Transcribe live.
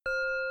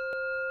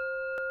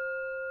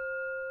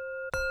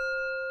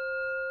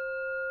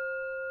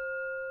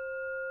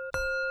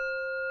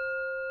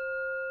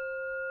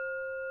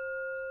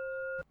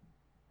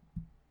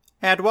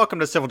And welcome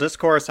to Civil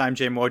Discourse. I'm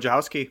Jay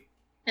Wojciechowski.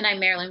 And I'm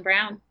Marilyn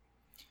Brown.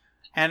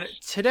 And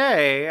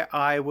today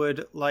I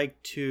would like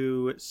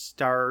to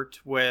start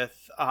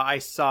with I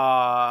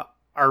saw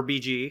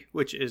RBG,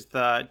 which is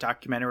the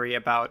documentary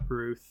about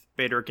Ruth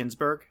Bader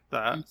Ginsburg,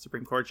 the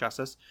Supreme Court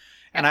Justice.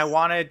 And I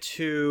wanted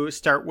to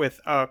start with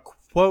a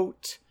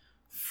quote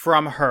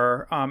from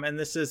her. And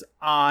this is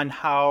on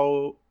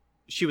how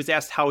she was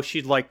asked how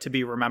she'd like to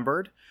be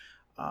remembered.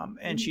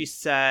 And she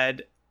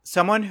said,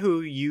 "Someone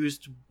who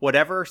used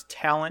whatever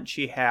talent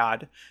she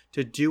had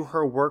to do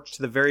her work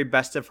to the very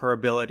best of her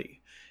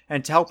ability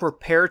and to help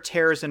repair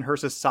tears in her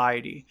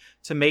society,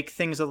 to make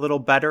things a little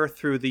better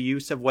through the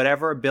use of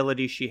whatever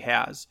ability she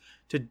has,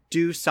 to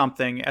do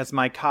something, as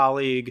my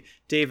colleague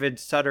David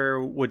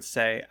Sutter would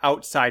say,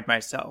 outside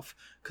myself,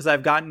 because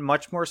I've gotten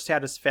much more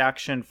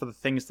satisfaction for the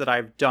things that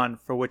I've done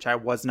for which I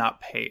was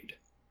not paid."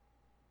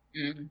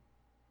 Mm.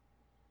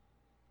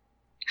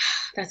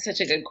 That's such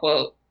a good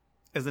quote.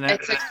 Isn't it?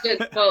 It's such a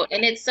good quote.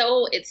 And it's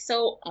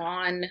so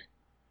on,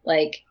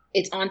 like,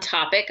 it's on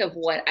topic of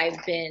what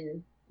I've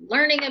been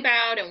learning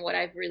about and what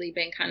I've really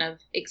been kind of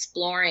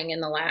exploring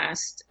in the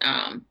last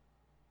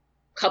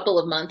couple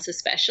of months,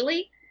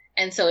 especially.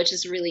 And so it's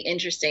just really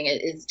interesting.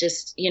 It's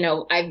just,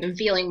 I've been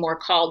feeling more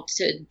called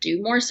to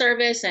do more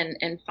service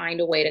and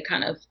find a way to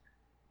kind of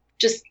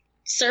just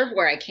serve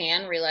where I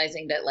can,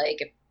 realizing that,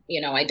 like, if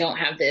I don't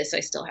have this,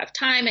 I still have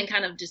time, and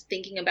kind of just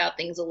thinking about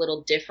things a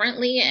little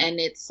differently. And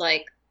it's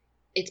like,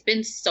 it's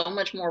been so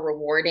much more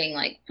rewarding,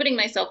 like putting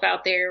myself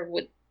out there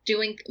with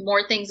doing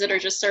more things that are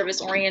just service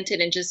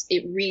oriented, and just,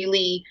 it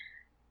really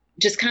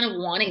just kind of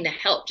wanting to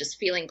help, just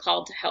feeling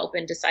called to help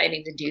and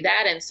deciding to do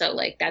that. And so,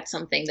 like, that's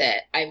something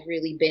that I've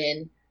really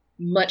been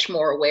much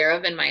more aware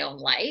of in my own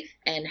life,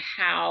 and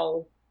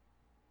how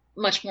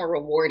much more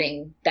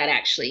rewarding that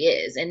actually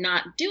is, and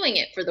not doing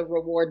it for the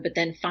reward, but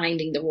then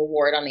finding the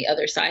reward on the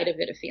other side of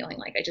it, of feeling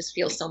like I just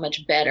feel so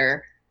much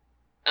better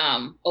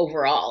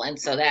overall. And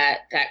so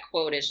that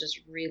quote is just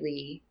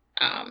really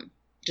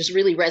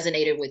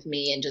resonated with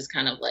me, and just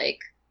kind of like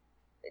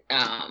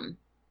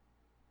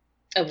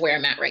of where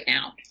I'm at right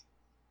now.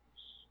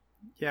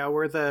 Yeah,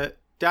 where the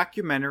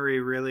documentary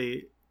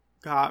really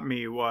got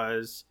me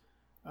was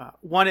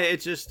one,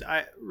 it's just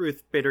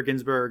Ruth Bader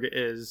Ginsburg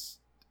is,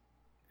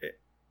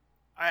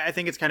 I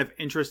think it's kind of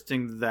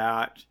interesting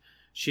that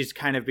she's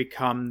kind of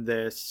become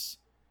this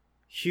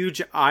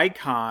huge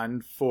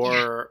icon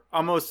for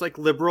almost like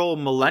liberal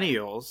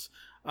millennials.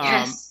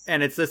 Yes.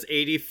 And it's this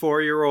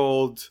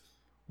 84-year-old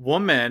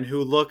woman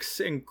who looks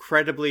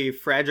incredibly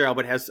fragile,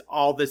 but has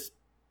all this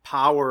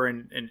power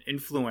and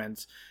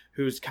influence,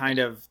 who's kind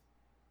of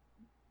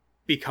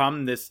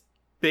become this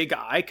big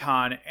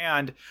icon.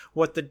 And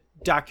what the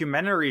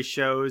documentary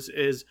shows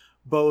is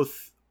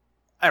both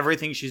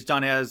everything she's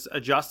done as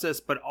a justice,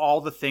 but all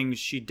the things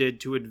she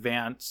did to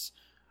advance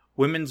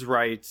women's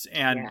rights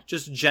and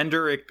just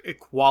gender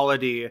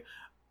equality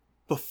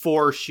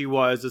before she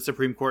was a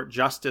Supreme Court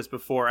justice,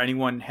 before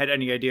anyone had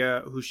any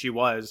idea who she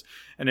was.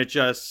 And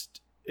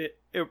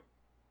it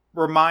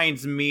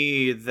reminds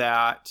me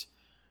that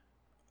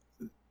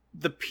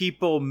the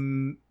people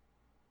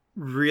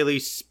really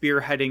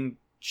spearheading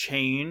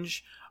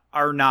change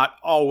are not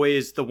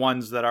always the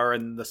ones that are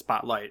in the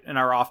spotlight, and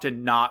are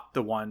often not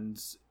the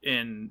ones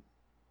in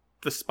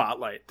the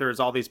spotlight. There's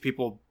all these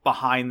people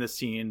behind the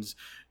scenes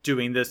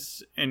doing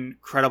this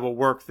incredible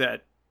work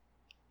that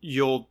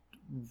you'll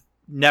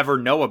never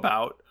know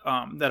about,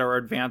 that are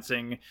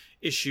advancing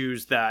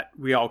issues that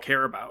we all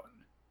care about.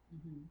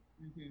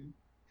 Mm-hmm. Mm-hmm.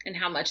 And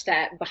how much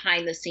that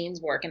behind the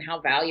scenes work, and how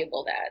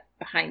valuable that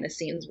behind the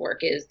scenes work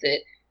is, that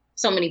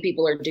so many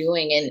people are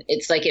doing. And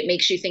it's like, it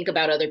makes you think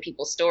about other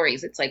people's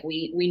stories. It's like,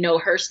 we know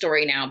her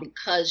story now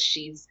because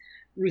she's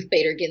Ruth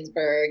Bader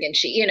Ginsburg, and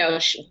she,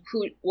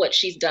 what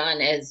she's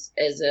done as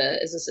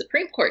a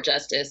Supreme Court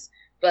justice.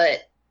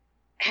 But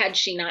had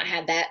she not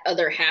had that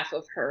other half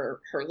of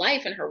her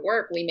life and her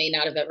work, we may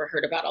not have ever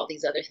heard about all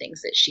these other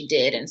things that she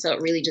did. And so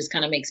it really just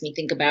kind of makes me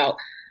think about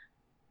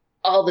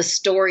all the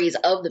stories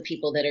of the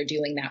people that are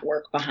doing that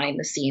work behind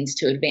the scenes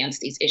to advance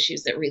these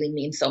issues that really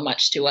mean so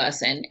much to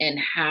us, and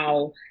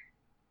how,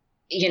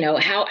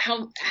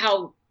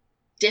 how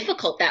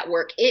difficult that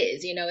work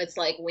is. It's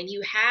like, when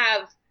you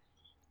have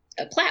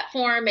a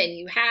platform, and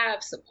you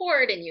have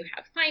support, and you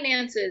have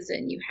finances,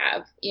 and you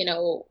have,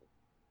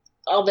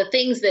 all the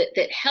things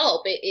that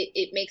help,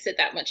 it makes it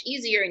that much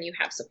easier, and you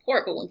have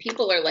support. But when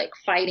people are like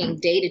fighting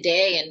day to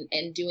day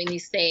and doing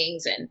these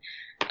things, and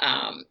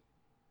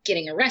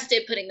getting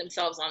arrested, putting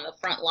themselves on the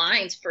front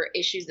lines for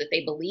issues that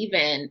they believe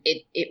in,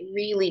 it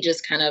really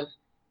just kind of,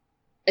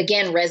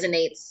 again,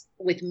 resonates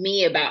with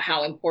me about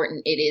how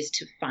important it is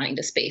to find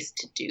a space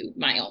to do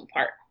my own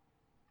part.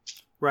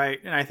 Right.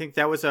 And I think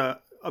that was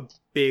a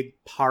big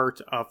part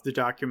of the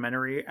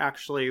documentary,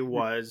 actually,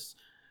 was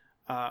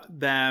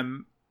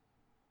them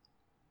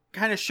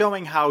kind of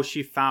showing how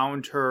she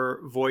found her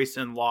voice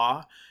in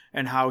law,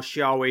 and how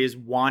she always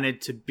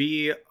wanted to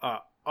be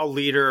a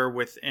leader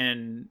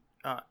within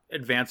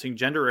advancing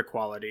gender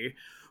equality,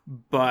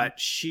 but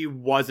she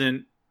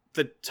wasn't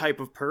the type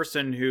of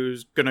person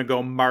who's gonna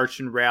go march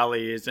in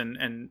rallies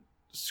and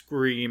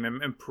scream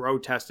and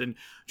protest and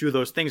do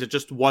those things. It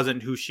just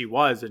wasn't who she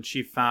was, and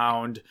she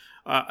found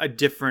a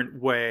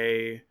different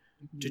way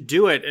to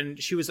do it.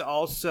 And she was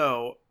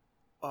also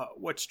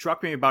what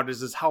struck me about it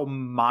is how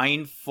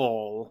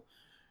mindful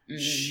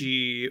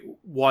she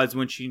was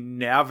when she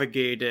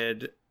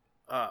navigated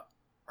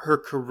her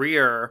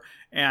career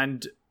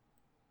and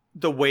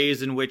the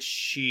ways in which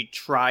she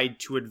tried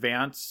to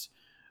advance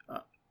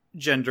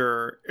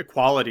gender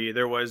equality.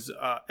 There was,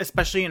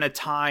 especially in a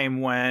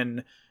time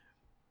when,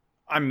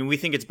 I mean, we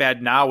think it's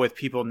bad now with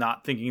people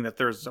not thinking that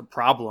there's a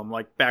problem.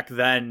 Like back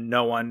then,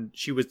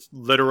 she was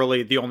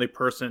literally the only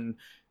person.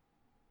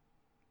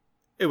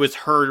 It was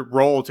her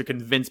role to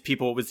convince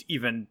people it was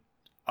even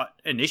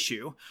an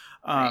issue.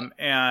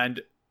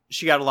 And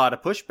she got a lot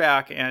of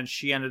pushback, and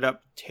she ended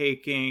up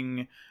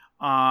taking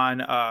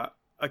on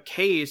a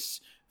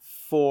case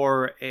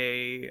for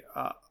a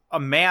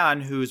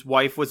man whose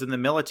wife was in the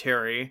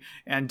military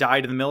and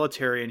died in the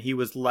military, and he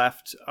was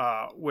left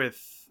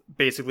with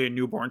basically a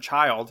newborn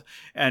child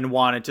and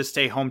wanted to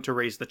stay home to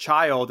raise the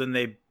child, and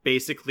they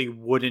basically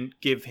wouldn't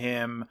give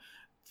him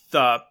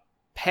the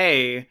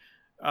pay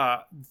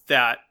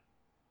that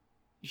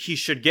he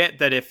should get,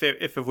 that if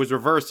it was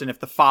reversed and if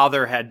the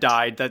father had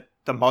died, that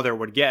the mother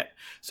would get.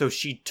 So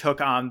she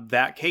took on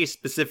that case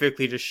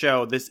specifically to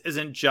show this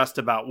isn't just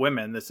about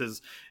women. This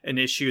is an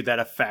issue that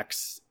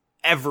affects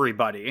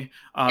everybody.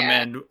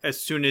 And as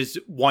soon as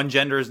one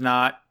gender is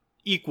not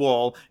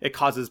equal, it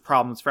causes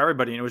problems for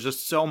everybody. And it was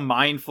just so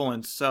mindful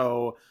and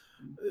so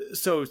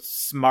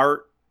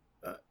smart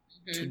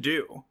to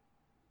do.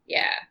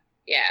 Yeah.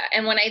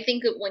 And when I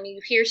think when you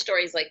hear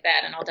stories like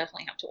that, and I'll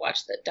definitely have to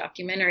watch the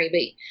documentary,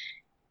 but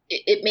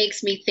it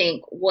makes me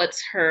think,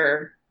 what's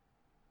her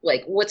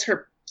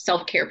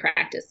self-care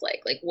practice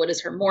like? Like, what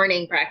is her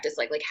morning practice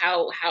like? Like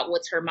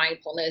what's her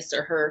mindfulness,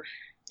 or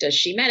does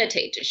she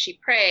meditate? Does she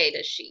pray?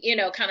 Does she,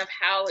 kind of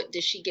how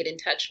does she get in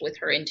touch with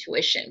her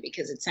intuition?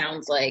 Because it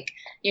sounds like,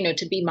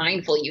 to be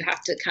mindful, you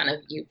have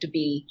to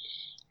be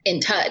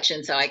in touch.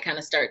 And so I kind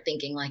of start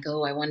thinking like,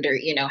 oh, I wonder,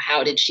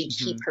 how did she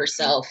keep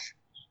herself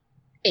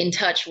in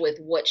touch with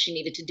what she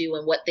needed to do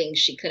and what things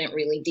she couldn't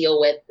really deal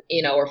with,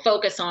 or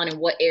focus on, and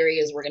what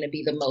areas were going to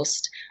be the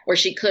most, where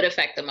she could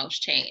affect the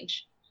most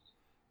change.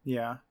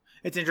 Yeah.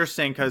 It's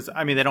interesting because,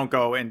 I mean, they don't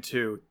go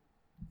into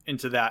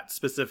that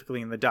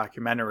specifically in the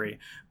documentary,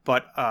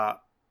 but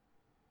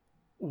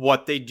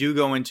what they do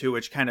go into,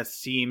 which kind of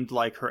seemed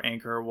like her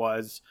anchor,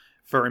 was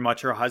very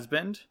much her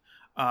husband.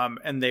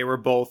 And they were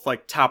both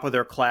like top of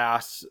their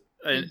class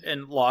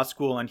in law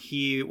school. And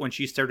when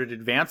she started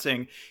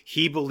advancing,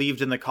 he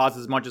believed in the cause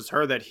as much as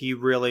her, that he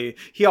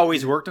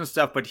always worked and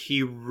stuff, but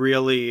he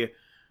really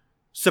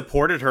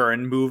supported her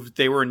and moved.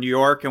 They were in New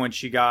York, and when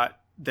she got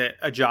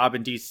a job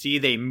in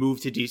DC, they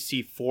moved to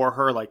DC for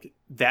her. Like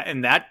that,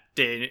 in that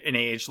day and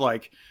age,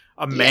 like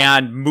a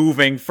man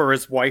moving for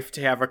his wife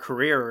to have a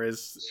career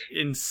is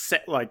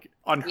like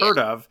unheard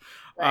of.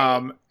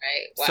 Right.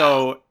 Wow.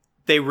 So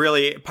they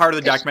really, part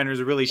of the documentary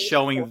is really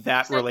showing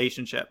that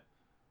relationship.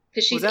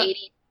 Because she's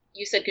 80.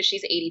 You said because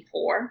she's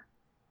 84.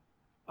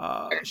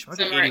 She might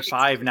be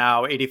 85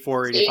 now,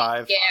 84,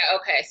 85. Yeah.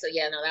 Okay. So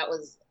no, that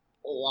was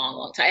a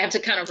long time. I have to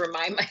kind of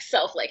remind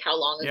myself like how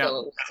long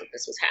ago it was that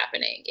this was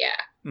happening.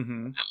 Yeah.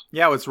 Mm-hmm.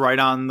 Yeah, it was right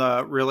on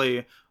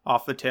really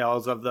off the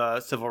tails of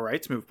the civil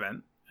rights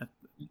movement.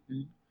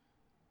 Mm-hmm.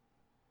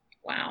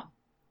 Wow.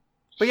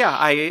 But yeah,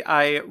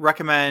 I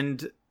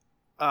recommend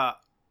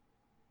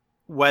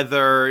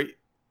whether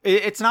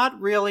it's not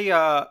really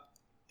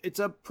it's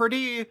a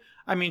pretty,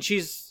 I mean,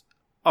 she's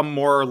a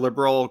more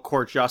liberal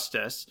court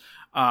justice,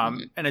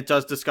 and it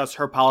does discuss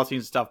her policy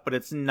and stuff, but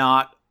it's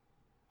not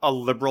a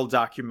liberal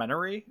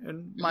documentary,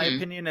 in my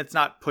opinion. It's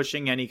not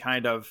pushing any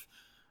kind of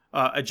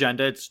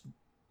agenda. It's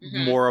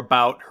more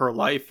about her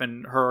life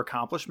and her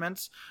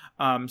accomplishments.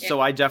 So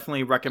I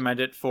definitely recommend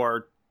it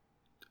for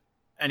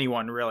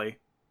anyone, really.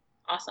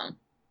 Awesome.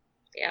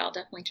 Yeah, I'll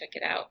definitely check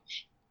it out.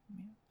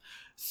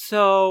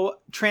 So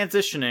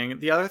transitioning,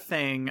 the other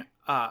thing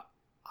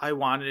I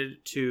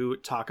wanted to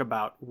talk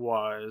about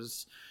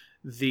was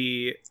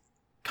the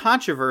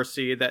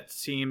controversy that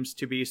seems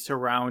to be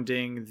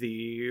surrounding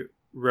the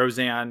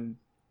Roseanne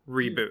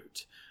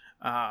reboot.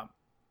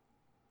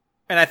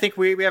 And I think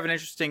we have an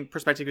interesting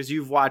perspective because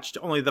you've watched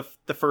only the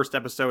first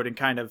episode and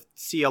kind of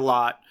see a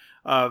lot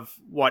of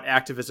what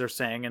activists are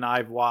saying. And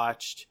I've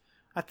watched,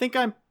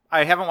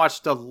 I haven't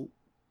watched the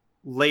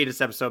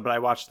latest episode, but I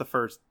watched the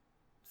first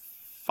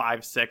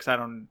 5, 6. I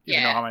don't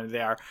even know how many they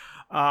are.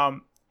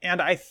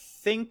 And I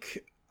think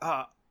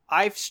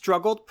I've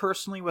struggled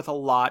personally with a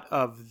lot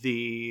of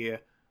the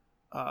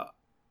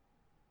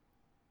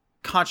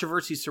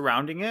controversy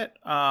surrounding it,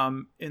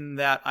 in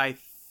that I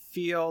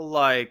feel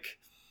like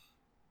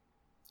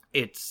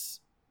it's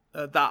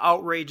the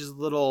outrage is a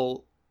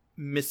little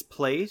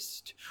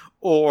misplaced,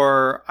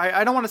 or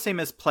I don't want to say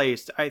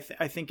misplaced. I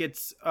think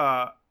it's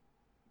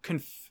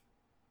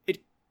it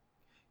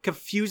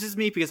confuses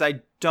me because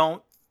it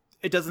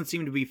doesn't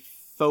seem to be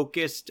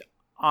focused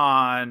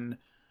on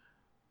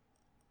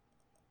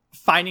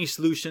finding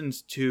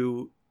solutions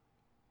to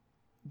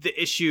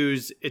the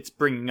issues it's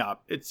bringing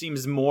up. It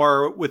seems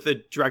more with a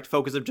direct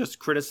focus of just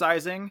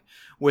criticizing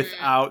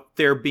without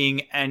there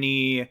being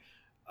any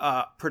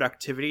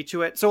productivity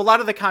to it. So a lot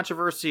of the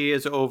controversy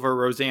is over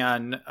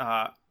Roseanne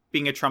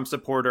being a Trump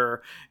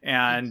supporter,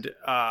 and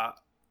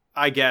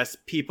I guess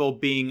people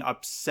being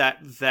upset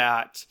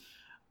that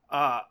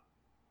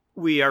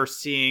we are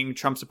seeing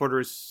Trump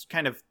supporters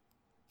kind of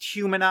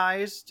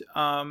humanized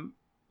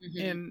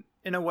in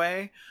a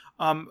way.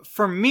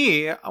 For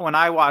me, when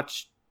I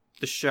watched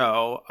the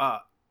show,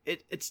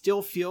 it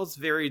still feels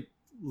very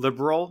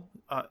liberal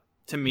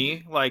to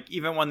me. Like,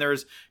 even when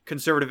there's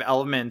conservative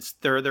elements,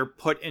 they're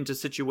put into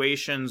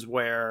situations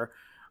where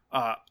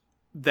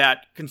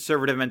that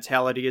conservative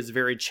mentality is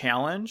very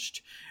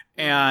challenged.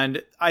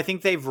 And I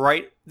think they've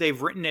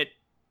written it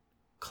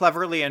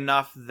cleverly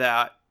enough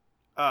that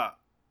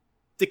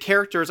the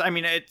characters, I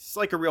mean, it's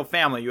like a real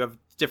family. You have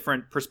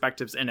different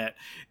perspectives in it,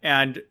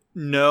 and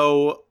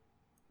no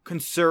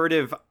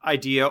conservative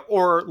idea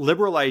or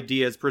liberal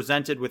idea is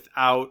presented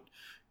without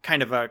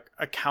kind of a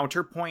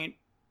counterpoint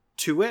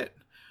to it,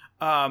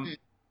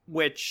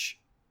 which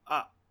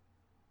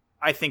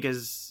I think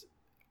is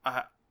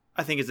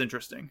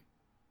interesting.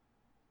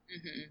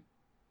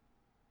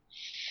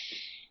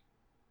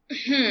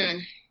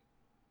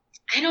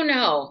 I don't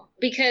know,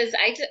 because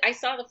I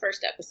saw the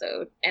first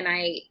episode and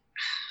I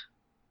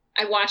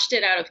watched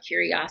it out of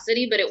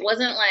curiosity, but it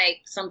wasn't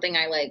like something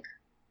I like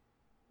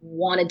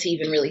wanted to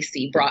even really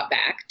see brought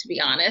back, to be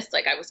honest.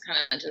 Like, I was kind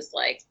of just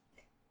like,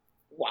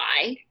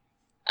 why?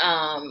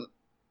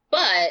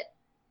 But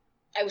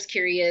I was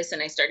curious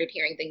and I started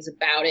hearing things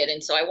about it.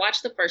 And so I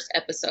watched the first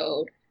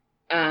episode.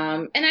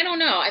 And I don't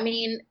know. I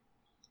mean,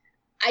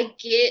 I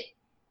get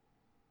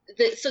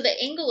so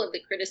the angle of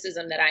the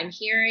criticism that I'm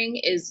hearing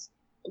is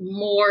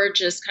more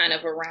just kind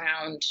of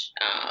around,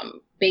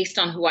 based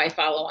on who I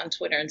follow on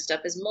Twitter and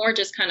stuff, is more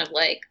just kind of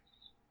like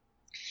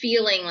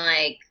feeling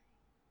like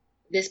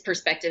this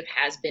perspective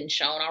has been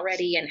shown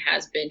already and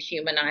has been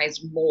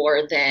humanized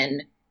more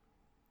than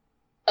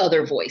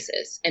other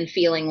voices, and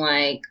feeling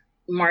like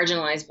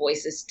marginalized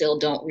voices still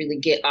don't really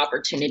get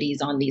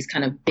opportunities on these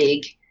kind of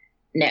big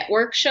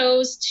network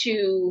shows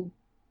to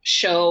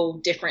show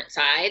different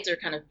sides or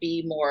kind of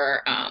be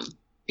more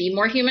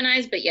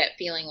humanized, but yet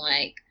feeling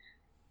like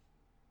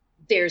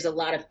there's a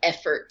lot of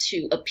effort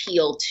to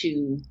appeal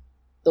to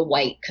the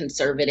white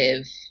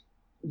conservative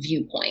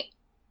viewpoint,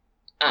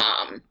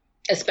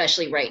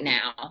 especially right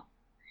now.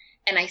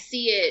 And I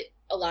see it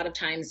a lot of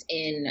times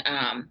in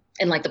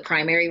like the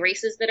primary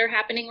races that are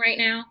happening right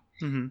now.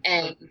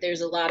 And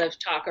there's a lot of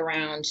talk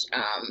around,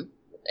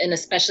 and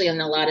especially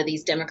in a lot of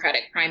these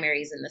Democratic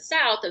primaries in the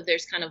South, of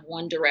there's kind of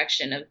one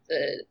direction of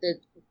the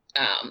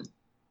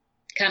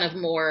kind of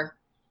more,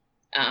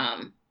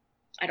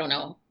 I don't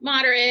know,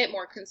 moderate,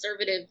 more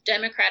conservative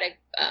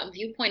Democratic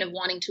viewpoint of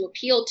wanting to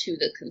appeal to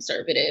the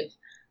conservative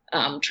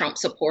Trump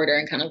supporter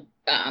and kind of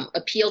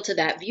appeal to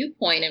that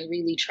viewpoint and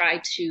really try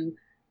to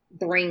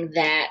bring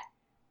that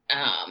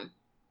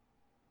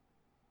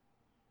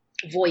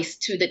voice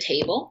to the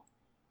table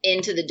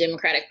into the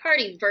Democratic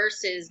Party,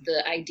 versus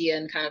the idea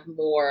and kind of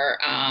more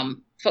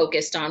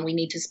focused on, we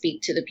need to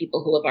speak to the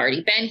people who have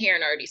already been here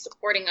and already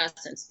supporting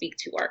us, and speak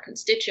to our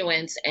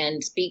constituents,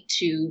 and speak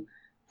to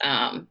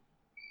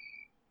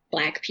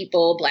Black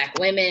people, Black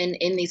women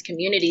in these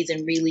communities,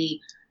 and really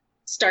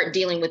start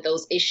dealing with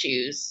those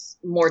issues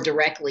more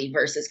directly,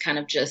 versus kind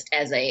of just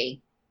as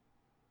a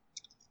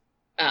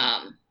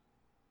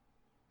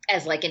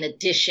as like an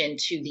addition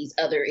to these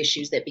other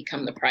issues that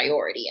become the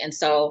priority. And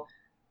so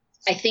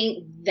I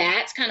think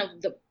that's kind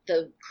of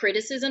the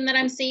criticism that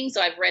I'm seeing.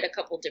 So I've read a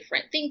couple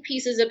different think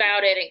pieces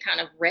about it and kind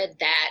of read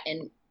that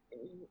and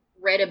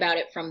read about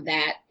it from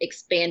that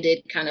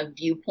expanded kind of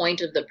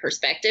viewpoint of the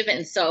perspective.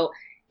 And so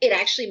it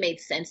actually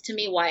made sense to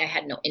me why I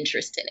had no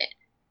interest in it.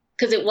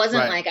 Because it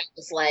wasn't like I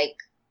was like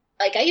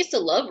I used to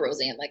love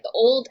Roseanne. Like, the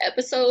old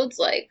episodes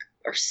like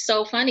are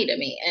so funny to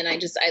me. And I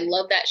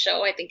love that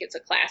show. I think it's a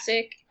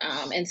classic.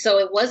 And so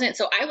it wasn't,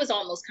 so I was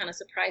almost kind of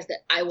surprised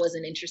that I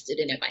wasn't interested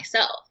in it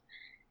myself.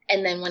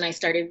 And then when I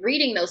started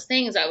reading those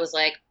things, I was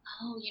like,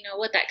 oh, you know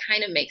what, that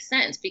kind of makes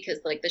sense, because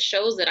like the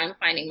shows that I'm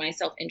finding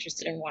myself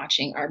interested in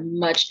watching are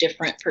much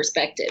different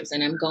perspectives.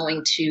 And I'm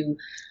going to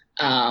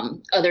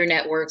other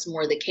networks,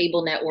 more the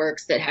cable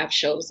networks that have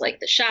shows like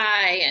The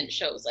Chi and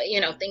shows like, you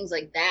know, things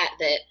like that,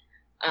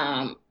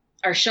 that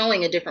are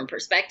showing a different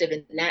perspective.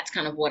 And that's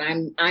kind of what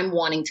I'm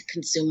wanting to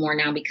consume more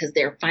now, because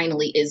there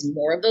finally is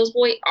more of those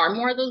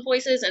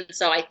voices. And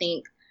so I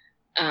think,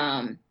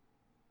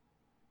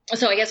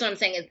 so I guess what I'm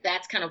saying is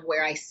that's kind of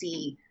where I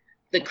see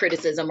the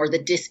criticism or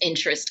the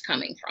disinterest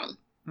coming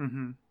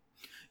from.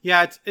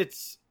 Yeah,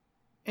 it's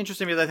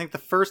interesting, because I think the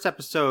first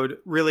episode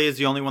really is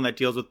the only one that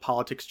deals with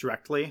politics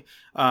directly.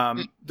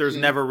 There's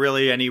never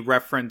really any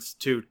reference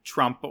to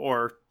Trump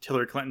or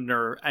Hillary Clinton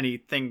or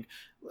anything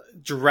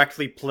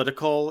directly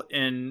political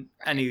in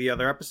any of the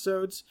other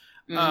episodes.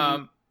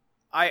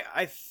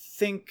 I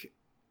think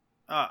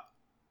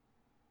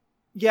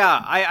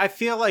Yeah, I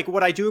feel like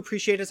what I do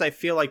appreciate is I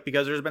feel like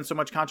because there's been so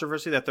much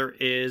controversy that there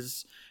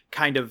is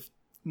kind of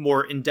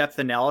more in-depth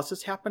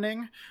analysis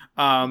happening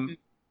Mhm.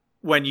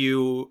 when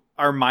you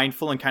are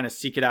mindful and kind of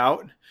seek it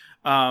out.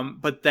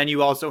 But then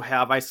you also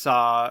have, I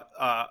saw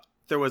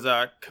there was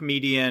a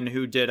comedian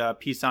who did a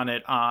piece on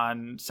it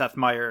on Seth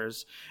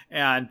Meyers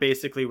and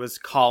basically was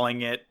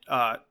calling it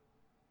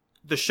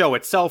the show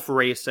itself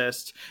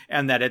racist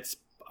and that it's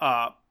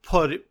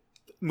put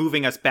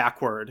moving us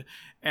backward.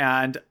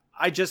 And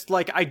I just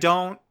like I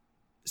don't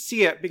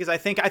see it because I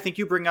think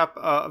you bring up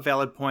a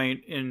valid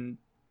point in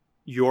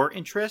your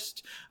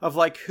interest of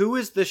like who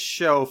is this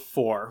show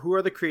for? Who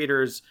are the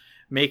creators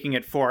making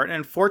it for? And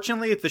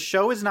unfortunately, the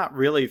show is not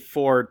really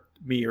for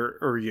me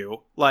or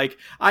you. Like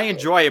I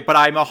enjoy it, but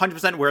I'm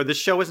 100% aware this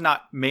show is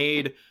not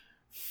made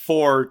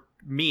for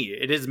me.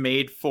 It is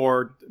made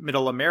for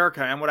middle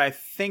America. And what I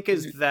think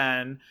is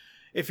then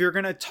if you're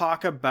going to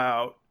talk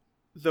about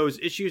those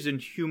issues in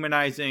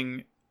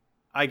humanizing,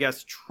 I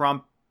guess,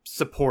 Trump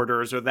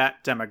supporters or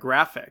that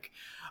demographic,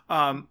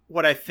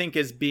 what I think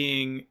is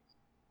being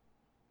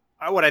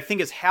what I think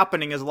is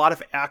happening is a lot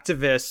of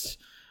activists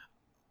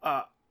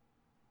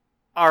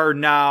are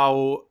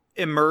now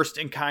immersed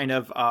in kind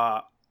of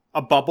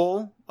a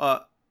bubble,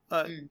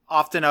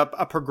 often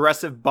a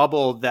progressive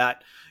bubble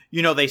that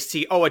they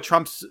see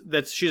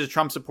she's a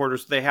Trump supporter,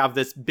 so they have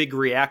this big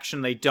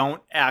reaction. They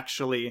don't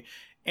actually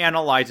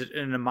analyze it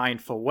in a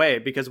mindful way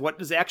because what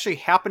is actually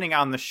happening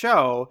on the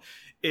show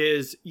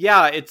is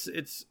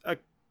it's a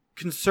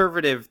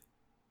conservative.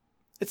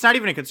 It's not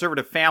even a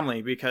conservative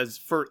family because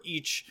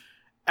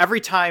every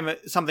time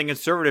something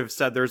conservative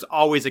said, there's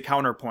always a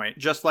counterpoint.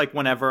 Just like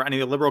whenever any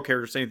of the liberal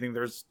characters say anything,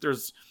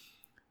 there's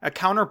a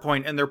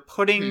counterpoint, and they're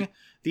putting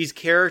these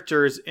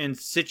characters in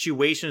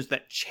situations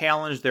that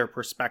challenge their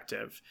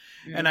perspective.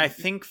 And I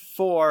think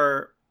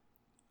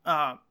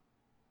I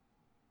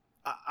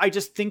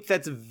just think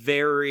that's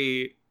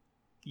very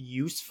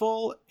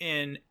useful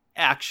in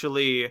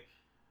actually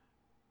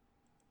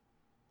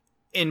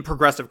in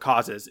progressive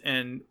causes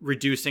and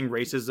reducing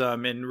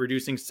racism and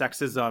reducing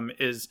sexism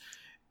is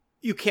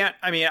you can't,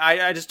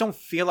 I just don't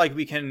feel like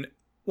we can,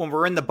 when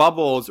we're in the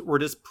bubbles, we're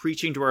just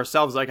preaching to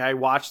ourselves. Like I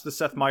watched the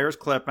Seth Meyers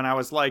clip and I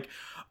was like,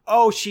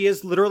 oh, she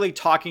is literally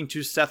talking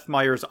to Seth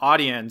Meyers'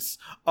 audience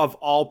of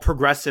all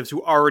progressives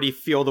who already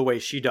feel the way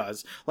she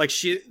does. Like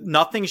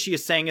nothing she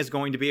is saying is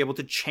going to be able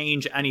to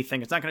change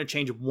anything. It's not going to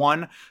change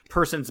one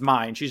person's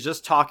mind. She's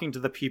just talking to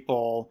the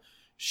people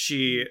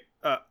she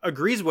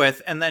agrees with.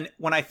 And then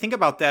when I think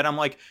about that, I'm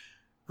like,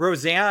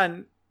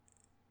 Roseanne,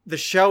 the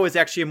show is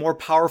actually a more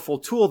powerful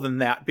tool than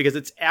that because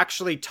it's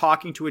actually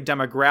talking to a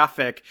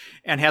demographic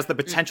and has the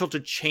potential to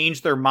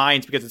change their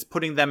minds because it's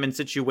putting them in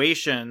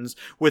situations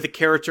with a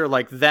character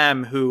like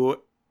them who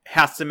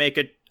has to make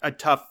a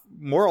tough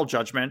moral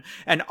judgment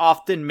and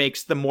often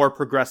makes the more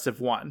progressive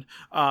one.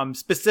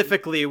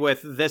 Specifically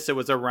with this, it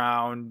was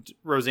around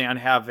Roseanne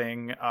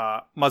having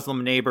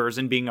Muslim neighbors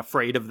and being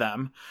afraid of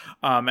them.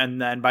 And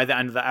then by the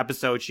end of the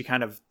episode, she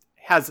kind of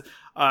has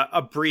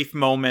a brief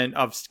moment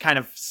of kind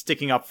of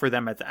sticking up for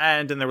them at the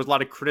end. And there was a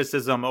lot of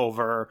criticism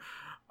over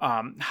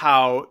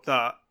how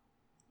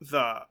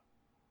the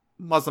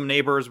Muslim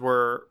neighbors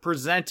were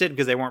presented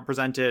because they weren't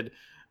presented.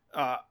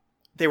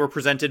 They were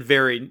presented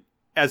very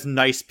as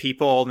nice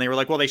people. And they were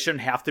like, well, they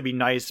shouldn't have to be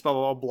nice, blah,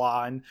 blah,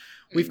 blah. And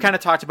we've kind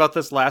of talked about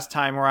this last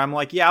time where I'm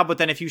like, yeah, but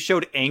then if you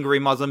showed angry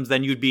Muslims,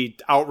 then you'd be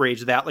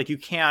outraged that like you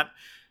can't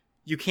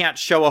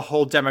show a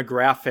whole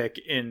demographic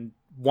in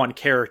one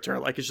character.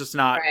 Like it's just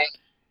not, Right.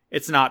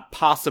 It's not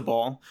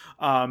possible.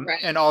 Right.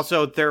 And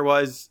also there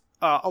was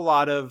a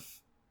lot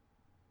of,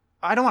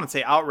 I don't want to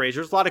say outrage.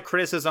 There's a lot of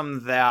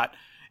criticism that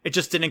it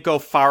just didn't go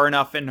far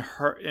enough in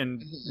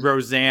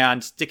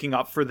Roseanne sticking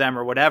up for them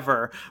or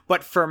whatever.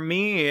 But for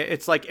me,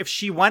 it's like if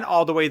she went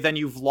all the way, then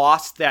you've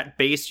lost that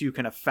base you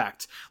can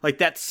affect. Like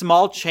that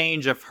small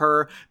change of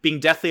her being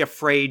deathly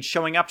afraid,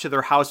 showing up to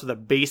their house with a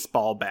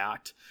baseball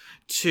bat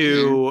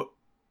to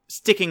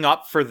sticking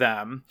up for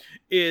them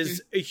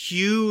is a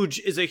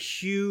huge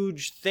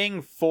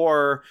thing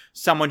for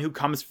someone who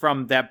comes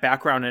from that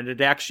background. And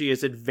it actually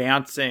is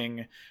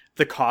advancing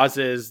the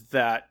causes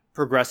that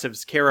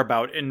progressives care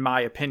about, in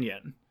my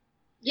opinion.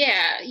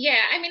 Yeah.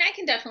 I mean, I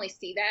can definitely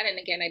see that. And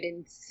again, I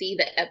didn't see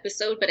the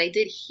episode, but I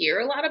did hear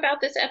a lot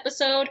about this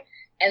episode.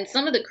 And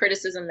some of the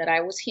criticism that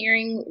I was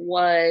hearing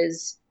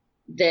was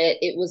that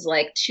it was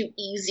like too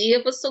easy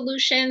of a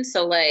solution.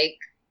 So like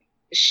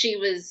she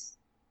was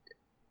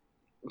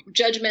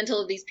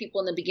judgmental of these people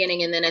in the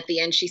beginning, and then at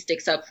the end she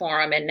sticks up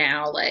for them, and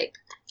now like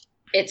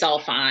it's all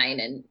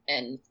fine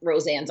and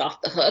Roseanne's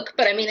off the hook.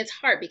 But I mean, it's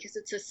hard because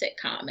it's a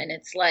sitcom and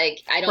it's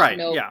like I don't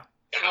know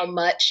how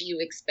much you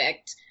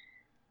expect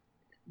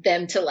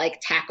them to like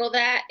tackle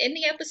that in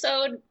the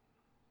episode.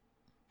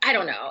 I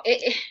don't know.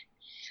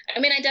 I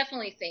mean, I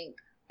definitely think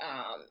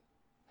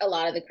a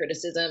lot of the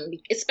criticism,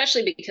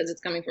 especially because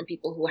it's coming from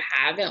people who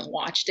haven't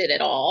watched it at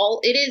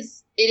all, it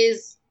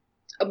is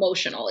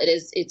emotional.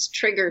 It's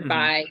triggered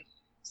by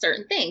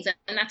certain things,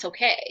 and that's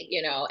okay,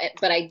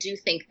 but I do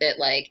think that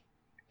like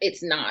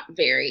it's not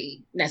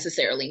very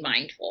necessarily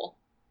mindful.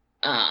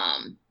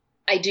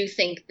 I do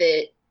think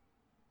that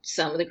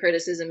some of the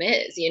criticism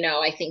is,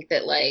 I think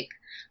that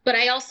but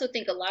I also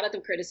think a lot of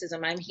the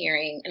criticism I'm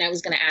hearing, and I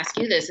was going to ask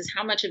you this, is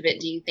how much of it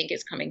do you think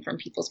is coming from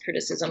people's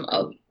criticism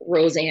of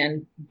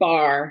Roseanne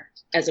Barr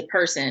as a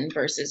person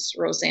versus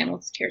Roseanne,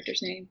 what's the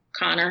character's name?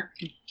 Connor?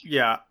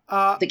 Yeah.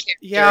 The character.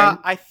 Yeah,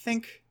 I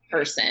think.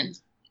 Person.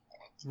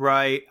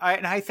 Right.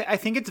 I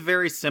think it's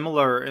very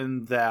similar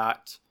in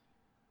that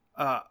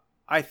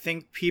I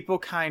think people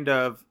kind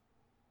of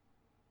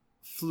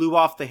flew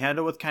off the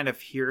handle with kind of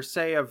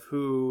hearsay of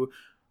who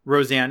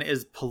Roseanne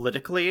is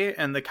politically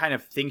and the kind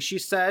of things she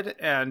said,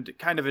 and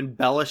kind of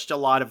embellished a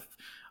lot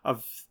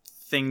of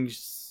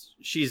things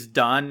she's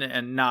done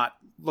and not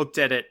looked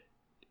at it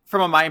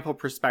from a mindful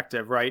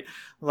perspective, right?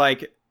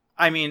 Like,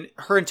 I mean,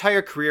 her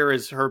entire career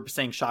is her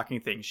saying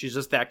shocking things. She's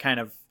just that kind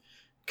of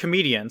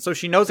comedian. So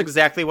she knows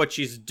exactly what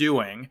she's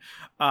doing.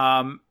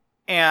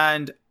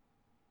 And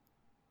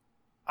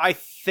I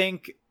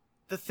think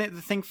the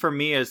thing for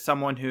me is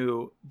someone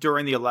who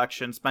during the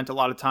election spent a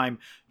lot of time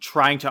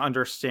trying to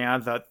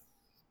understand the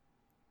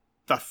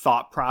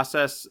thought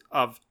process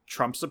of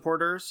Trump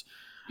supporters.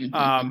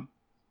 Mm-hmm.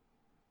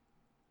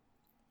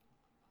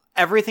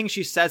 Everything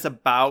she says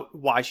about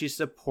why she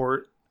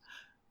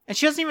and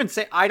she doesn't even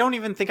say, I don't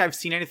even think I've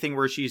seen anything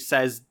where she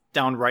says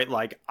downright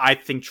like, I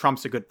think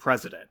Trump's a good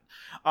president.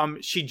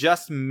 She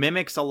just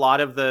mimics a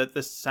lot of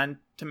the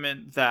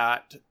sentiment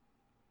that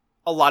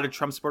a lot of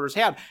Trump supporters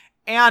had.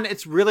 And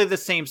it's really the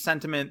same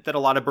sentiment that a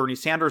lot of Bernie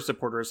Sanders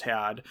supporters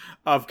had,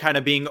 of kind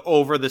of being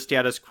over the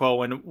status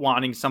quo and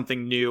wanting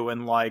something new,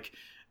 and like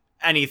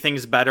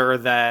anything's better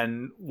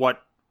than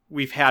what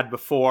we've had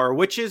before,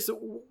 which is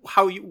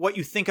what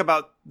you think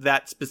about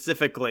that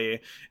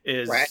specifically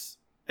is right.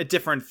 A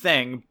different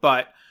thing.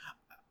 But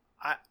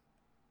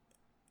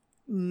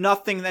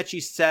nothing that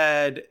she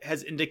said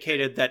has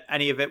indicated that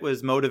any of it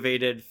was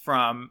motivated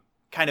from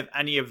kind of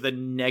any of the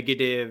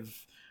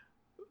negative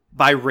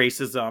by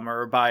racism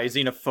or by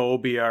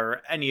xenophobia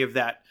or any of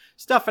that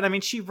stuff. And I mean,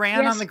 she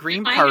ran on the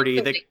Green Party.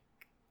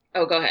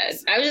 Oh, go ahead.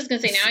 I was just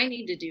going to say, now I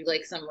need to do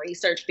like some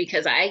research,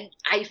 because I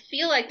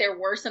feel like there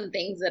were some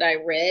things that I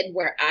read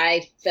where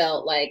I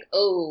felt like,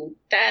 oh,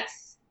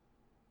 that's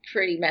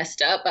pretty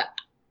messed up. But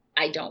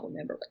I don't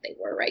remember what they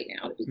were right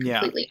now, to be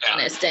completely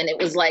honest. And it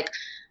was like,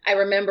 I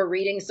remember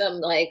reading some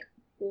like,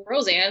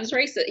 Roseanne's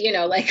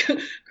racist, like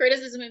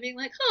criticism, and being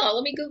like, oh,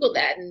 let me Google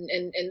that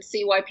and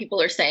see why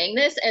people are saying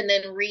this. And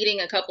then reading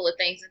a couple of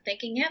things and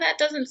thinking, yeah, that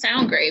doesn't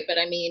sound great. But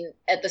I mean,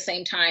 at the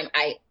same time,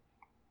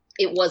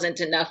 it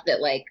wasn't enough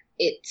that like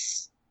it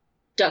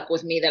stuck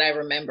with me that I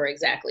remember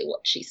exactly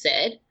what she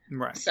said.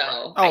 Right.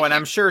 So, and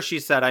I'm sure she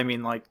said, I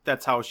mean, like,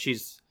 that's how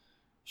she's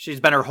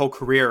been her whole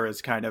career,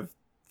 is kind of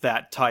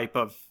that type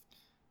of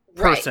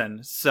person.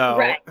 Right.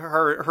 So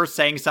her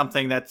saying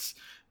something that's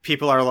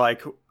people are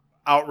like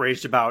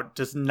outraged about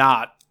does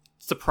not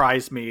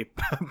surprise me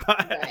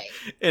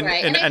in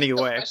any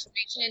way.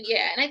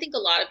 Yeah, and I think a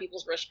lot of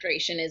people's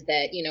frustration is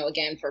that,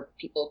 again, for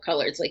people of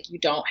color, it's like you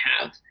don't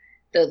have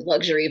the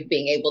luxury of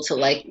being able to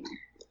like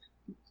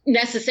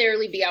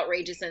necessarily be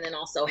outrageous and then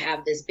also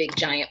have this big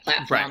giant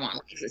platform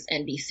on this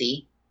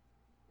NBC.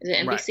 Is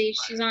it NBC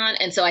she's on?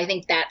 And so I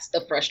think that's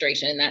the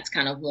frustration, and that's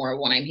kind of more of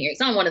what I'm hearing.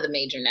 It's on one of the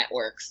major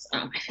networks.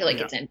 I feel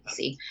like it's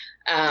NBC.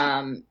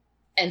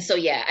 And so,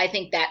 yeah, I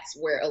think that's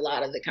where a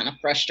lot of the kind of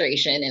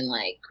frustration and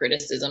like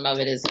criticism of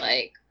it is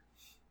like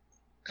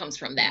comes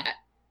from that.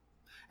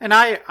 And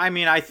I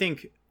mean, I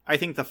think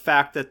the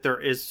fact that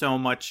there is so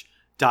much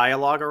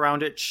dialogue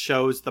around it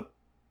shows the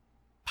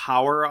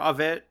power of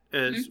it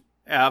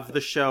of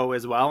the show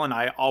as well. And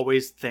I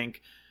always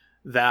think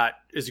that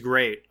is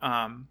great.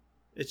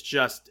 It's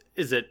just,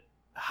 is it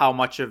how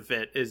much of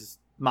it is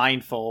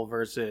mindful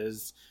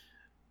versus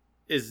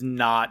is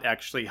not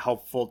actually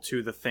helpful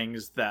to the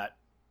things that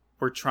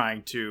we're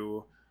trying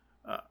to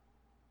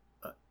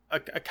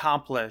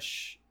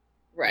accomplish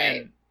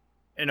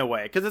in a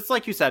way. Because it's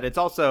like you said, it's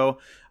also,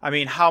 I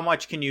mean, how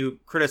much can you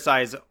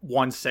criticize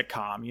one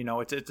sitcom?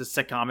 It's a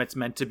sitcom. It's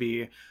meant to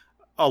be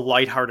a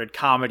lighthearted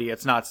comedy.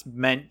 It's not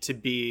meant to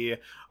be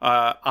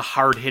a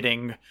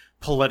hard-hitting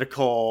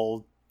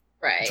political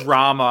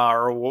drama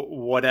or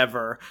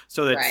whatever.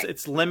 So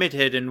it's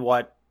limited in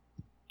what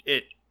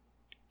it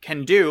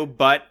can do.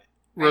 But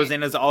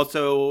Roseanne is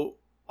also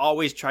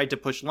always tried to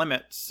push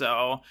limits.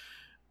 So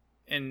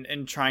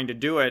in trying to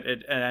do it,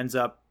 it ends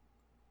up,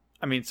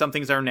 I mean, some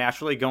things are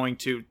naturally going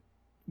to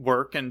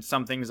work and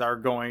some things are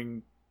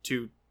going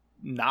to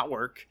not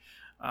work.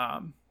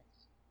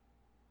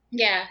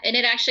 Yeah. And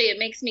it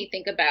makes me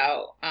think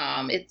about,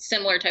 it's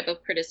similar type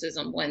of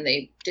criticism when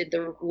they did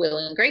the Will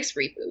and Grace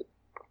reboot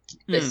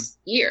this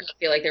year. I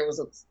feel like there was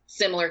a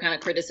similar kind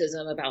of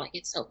criticism about like,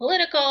 it's so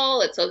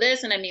political, it's so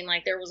this. And I mean,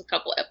 like there was a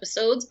couple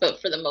episodes, but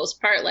for the most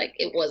part, like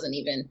it wasn't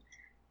even,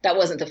 that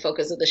wasn't the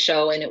focus of the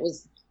show. And it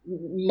was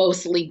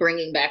mostly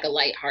bringing back a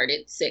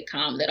lighthearted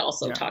sitcom that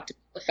also talked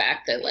about the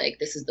fact that like,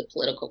 this is the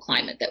political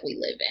climate that we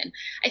live in.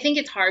 I think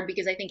it's hard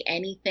because I think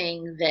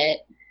anything that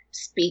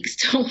speaks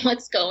to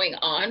what's going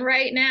on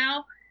right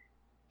now,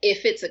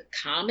 if it's a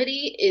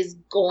comedy, is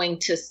going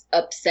to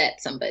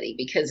upset somebody,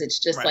 because it's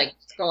just Right. like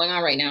what's going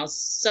on right now is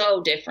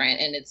so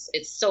different, and it's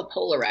so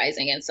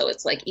polarizing. And so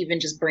it's like, even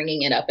just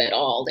bringing it up at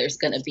all, there's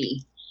going to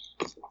be,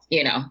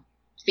 you know,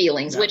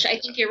 feelings, Yeah. which I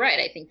think you're right.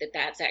 I think that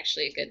that's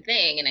actually a good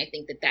thing. And I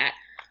think that that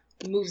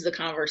moves the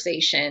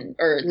conversation,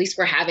 or at least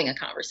we're having a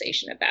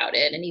conversation about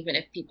it. And even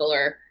if people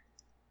are,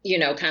 you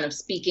know, kind of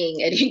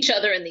speaking at each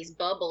other in these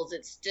bubbles,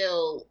 it's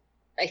still,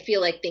 I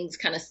feel like things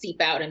kind of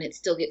seep out, and it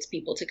still gets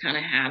people to kind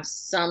of have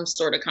some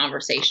sort of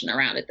conversation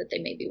around it that they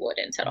maybe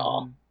wouldn't at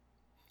all.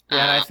 Yeah,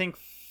 and I think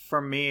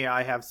for me,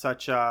 I have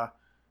such a,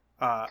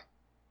 I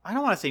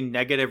don't want to say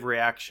negative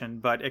reaction,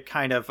 but it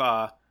kind of,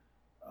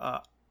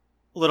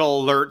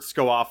 little alerts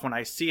go off when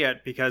I see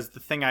it, because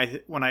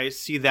when I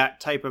see that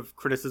type of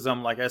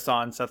criticism, like I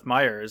saw in Seth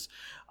Meyers,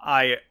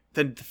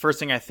 the first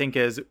thing I think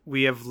is,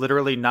 we have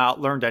literally not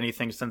learned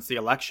anything since the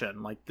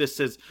election. Like, this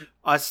is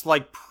us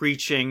like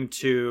preaching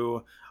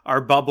to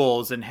our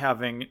bubbles and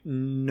having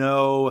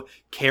no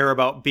care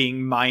about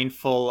being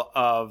mindful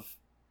of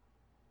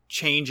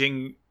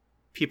changing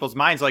people's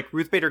minds. Like,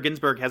 Ruth Bader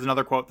Ginsburg has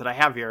another quote that I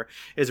have here,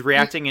 is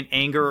reacting in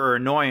anger or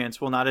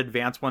annoyance will not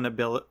advance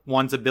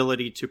one's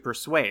ability to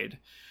persuade.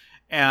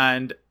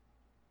 And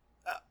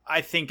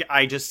I think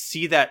I just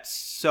see that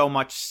so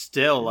much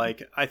still.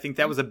 Like, I think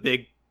that was a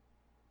big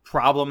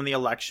problem in the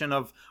election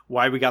of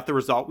why we got the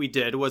result we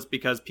did, was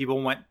because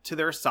people went to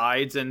their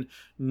sides and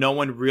no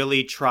one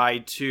really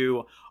tried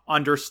to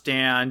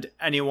understand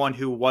anyone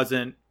who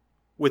wasn't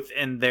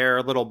within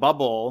their little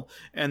bubble.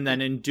 And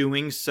then in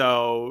doing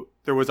so,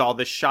 there was all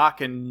this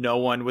shock and no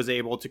one was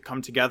able to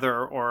come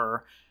together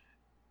or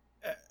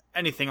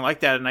anything like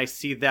that. And I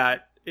see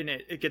that, and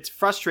it gets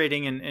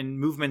frustrating in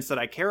movements that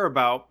I care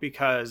about,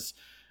 because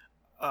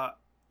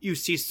you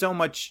see so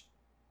much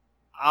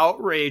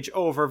outrage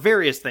over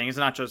various things,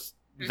 not just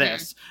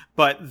this,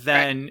 but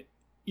then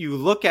you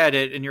look at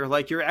it and you're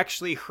like, you're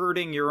actually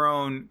hurting your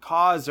own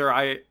cause,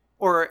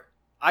 or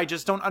I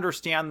just don't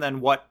understand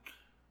then what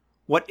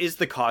is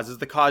the cause? Is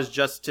the cause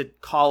just to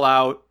call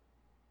out,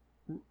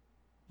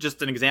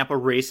 just an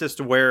example,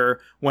 racist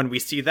when we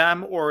see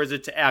them, or is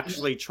it to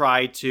actually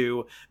try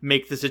to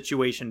make the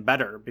situation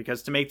better?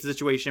 Because to make the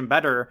situation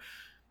better,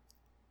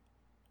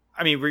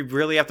 I mean, we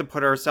really have to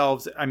put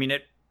ourselves, I mean,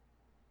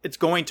 it's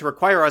going to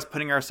require us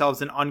putting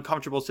ourselves in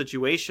uncomfortable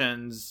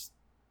situations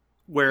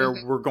where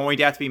we're going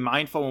to have to be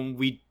mindful when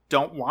we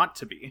don't want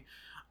to be.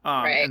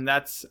 And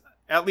that's,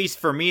 at least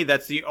for me,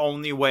 that's the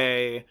only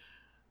way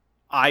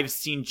I've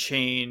seen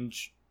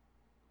change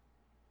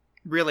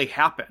really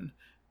happen.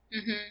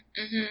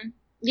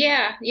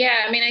 Yeah.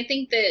 I mean, I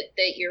think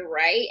that you're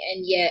right.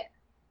 And yet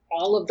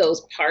all of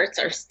those parts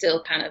are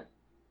still kind of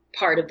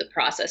part of the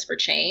process for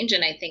change.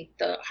 And I think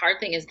the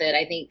hard thing is that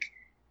I think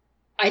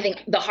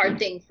the hard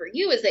thing for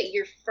you is that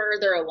you're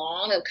further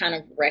along of kind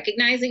of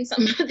recognizing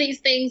some of these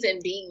things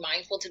and being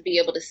mindful to be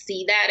able to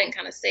see that and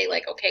kind of say,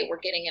 like, okay, we're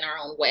getting in our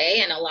own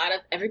way. And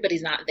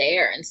everybody's not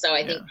there. And so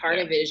I think part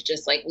of it is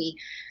just like, we,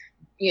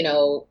 you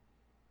know,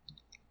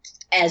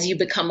 as you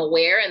become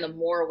aware, and the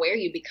more aware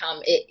you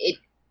become, it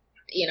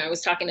you know, I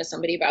was talking to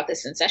somebody about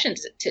this in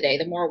sessions today.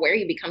 The more aware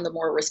you become, the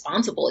more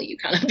responsible you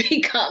kind of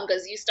become,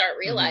 because you start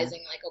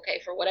realizing, like,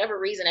 okay, for whatever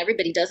reason,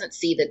 everybody doesn't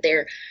see that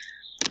they're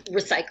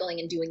recycling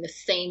and doing the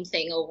same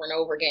thing over and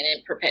over again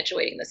and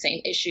perpetuating the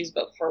same issues.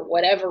 But for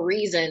whatever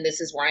reason, this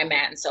is where I'm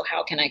at. And so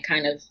how can I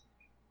kind of,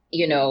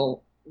 you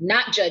know,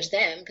 not judge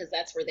them, because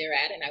that's where they're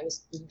at, and I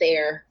was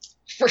there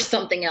for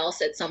something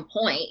else at some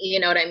point, you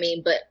know what I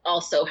mean? But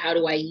also, how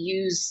do I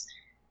use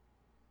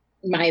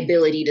my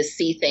ability to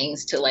see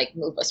things to like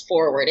move us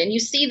forward? And you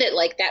see that,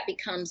 like, that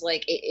becomes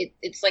like,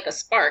 it's like a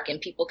spark,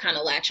 and people kind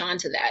of latch on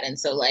to that. And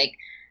so, like,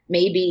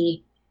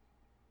 maybe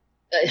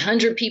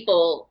 100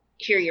 people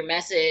hear your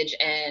message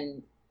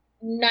and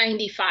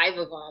 95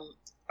 of them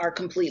are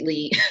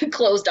completely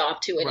closed off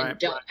to it and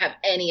don't have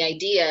any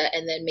idea.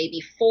 And then maybe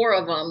 4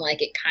 of them,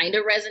 like, it kind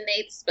of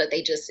resonates, but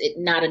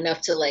not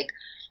enough to like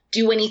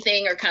do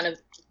anything or kind of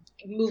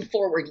move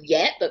forward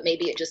yet, but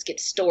maybe it just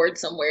gets stored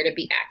somewhere to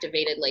be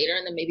activated later.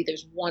 And then maybe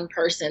there's one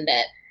person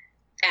that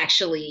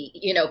actually,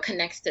 you know,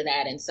 connects to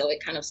that. And so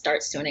it kind of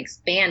starts to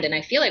expand. And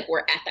I feel like we're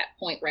at that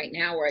point right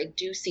now where I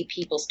do see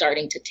people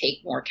starting to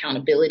take more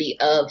accountability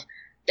of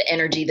the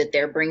energy that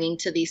they're bringing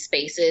to these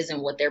spaces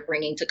and what they're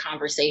bringing to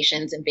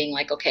conversations, and being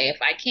like, okay,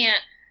 if I can't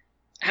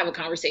have a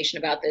conversation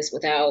about this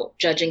without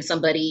judging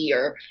somebody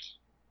or,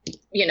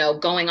 you know,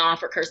 going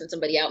off or cursing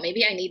somebody out,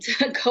 maybe I need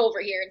to go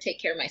over here and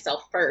take care of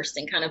myself first,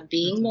 and kind of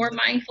being more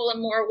mindful and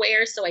more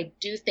aware. So I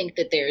do think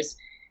that there's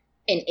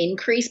an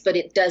increase, but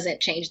it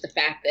doesn't change the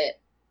fact that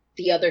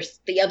the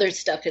other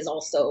stuff has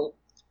also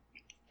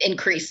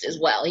increased as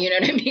well. You know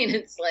what I mean?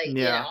 It's like,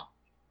 you know,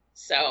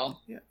 so.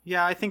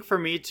 Yeah, I think for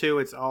me too,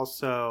 it's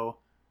also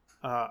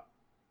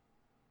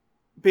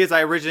because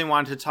I originally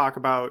wanted to talk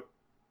about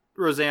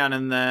Roseanne,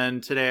 and then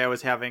today I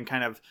was having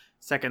kind of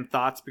second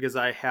thoughts, because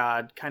I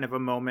had kind of a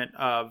moment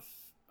of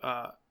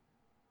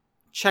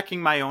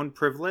checking my own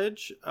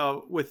privilege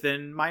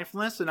within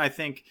mindfulness. And I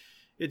think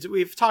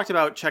we've talked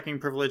about checking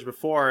privilege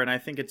before, and I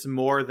think it's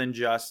more than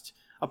just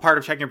a part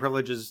of checking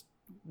privilege is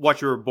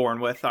what you were born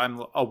with.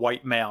 I'm a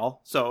white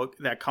male, so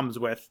that comes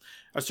with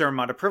a certain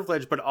amount of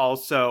privilege, but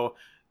also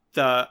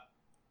the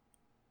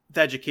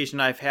education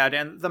I've had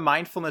and the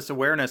mindfulness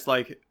awareness,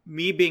 like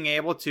me being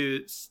able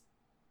to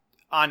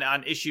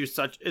on issues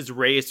such as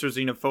race or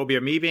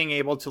xenophobia, me being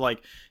able to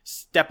like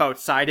step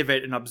outside of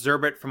it and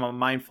observe it from a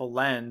mindful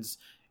lens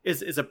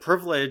is a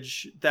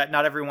privilege that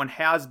not everyone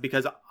has,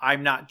 because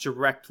I'm not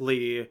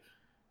directly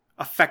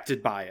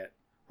affected by it.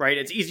 Right?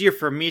 It's easier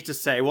for me to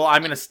say, well,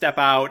 I'm going to step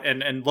out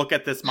and look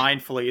at this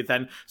mindfully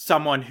than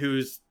someone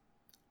who's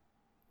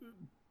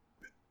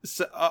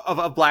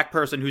a black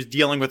person who's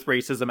dealing with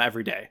racism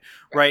every day.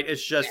 Right?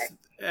 It's just,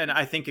 and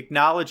I think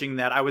acknowledging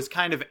that, I was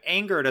kind of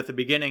angered at the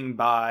beginning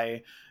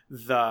by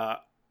the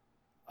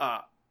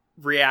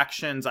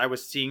reactions I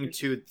was seeing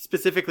to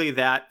specifically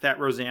that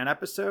Roseanne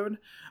episode,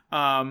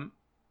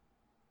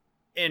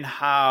 in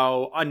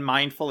how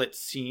unmindful it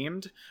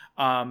seemed,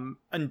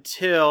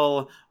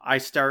 until I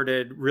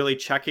started really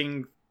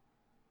checking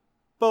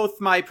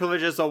both my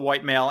privilege as a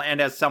white male and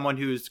as someone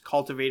who's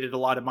cultivated a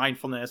lot of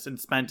mindfulness and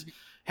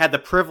had the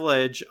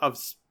privilege of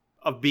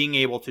being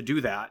able to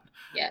do that.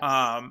 Yes.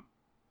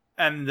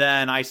 And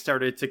then I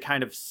started to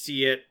kind of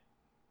see it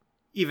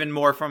even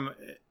more from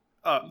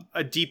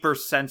a deeper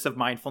sense of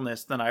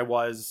mindfulness than I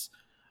was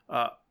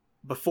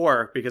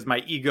before, because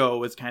my ego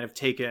was kind of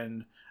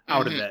taken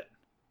out of it.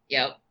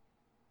 Yep.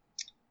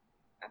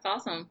 That's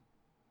awesome.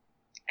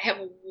 I have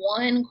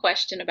one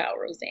question about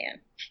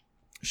Roseanne.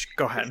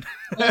 Go ahead.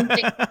 One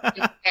thing that's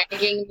been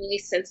nagging me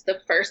since the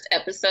first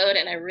episode,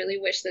 and I really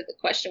wish that the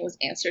question was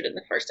answered in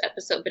the first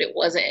episode, but it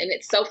wasn't. And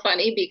it's so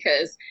funny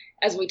because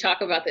as we talk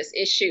about this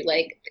issue,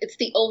 like, it's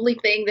the only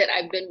thing that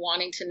I've been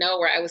wanting to know,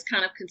 where I was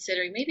kind of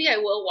considering maybe I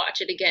will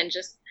watch it again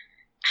just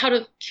out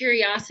of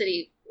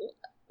curiosity.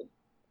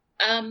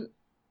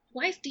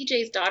 Why is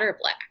DJ's daughter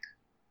black?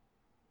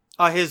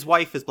 His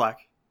wife is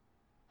black.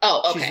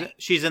 Oh, okay.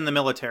 She's in the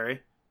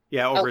military.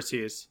 Yeah,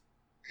 overseas.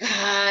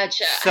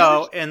 Gotcha.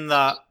 So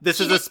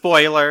this is a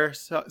spoiler,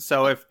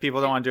 so if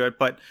people don't want to do it,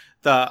 but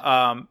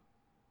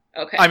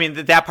okay. I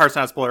mean, that part's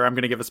not a spoiler. I'm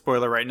going to give a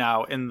spoiler right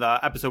now. In the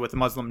episode with the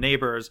Muslim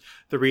neighbors,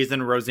 the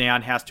reason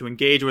Roseanne has to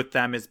engage with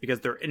them is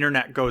because their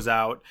internet goes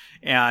out,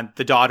 and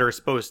the daughter is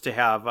supposed to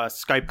have a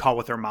Skype call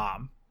with her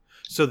mom.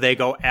 So they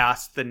go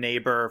ask the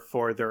neighbor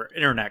for their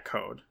internet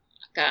code.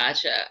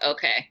 Gotcha.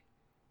 Okay.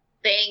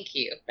 Thank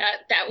you.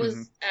 That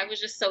was, I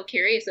was just so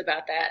curious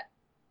about that.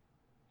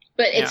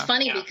 But it's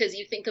funny because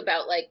you think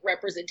about like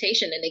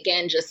representation, and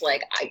again, just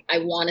like I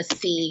want to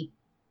see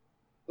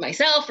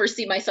myself or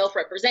see myself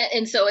represent.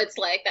 And so it's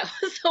like, that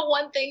was the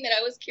one thing that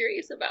I was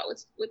curious about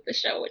with the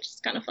show, which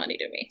is kind of funny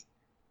to me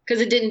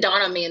because it didn't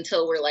dawn on me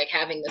until we're like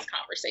having this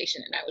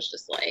conversation. And I was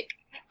just like,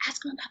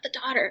 ask him about the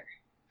daughter.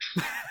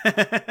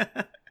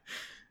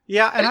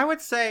 Yeah. And I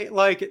would say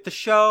like the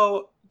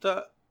show,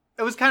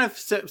 it was kind of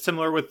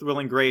similar with Will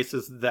and Grace,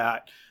 is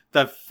that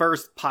the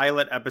first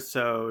pilot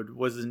episode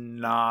was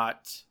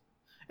not...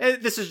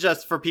 This is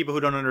just for people who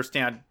don't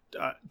understand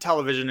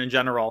television in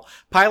general.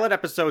 Pilot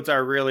episodes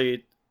are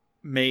really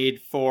made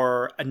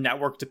for a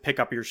network to pick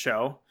up your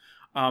show.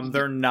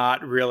 They're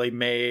not really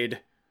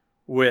made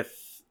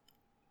with...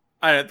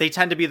 they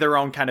tend to be their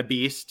own kind of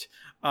beast,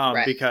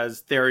 right,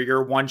 because they're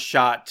your one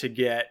shot to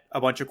get a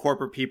bunch of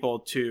corporate people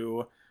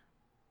to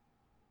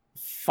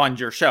fund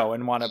your show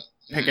and want to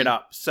pick it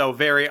up. So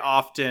very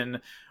often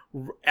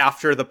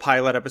after the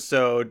pilot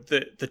episode,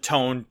 the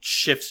tone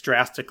shifts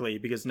drastically,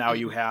 because now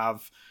you've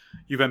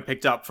been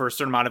picked up for a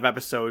certain amount of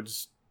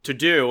episodes to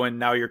do, and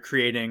now you're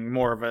creating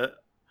more of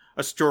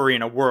a story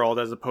and a world,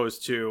 as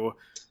opposed to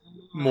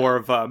more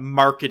of a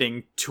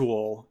marketing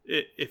tool,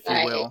 if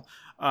you will.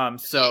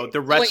 So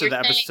the rest of the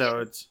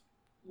episodes...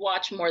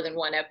 Watch more than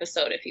one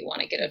episode if you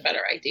want to get a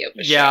better idea of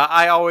the show. Yeah,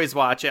 I always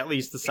watch at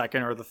least the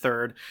second or the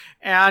third.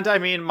 And I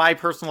mean, my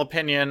personal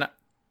opinion,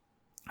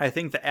 I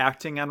think the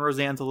acting on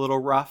Roseanne's a little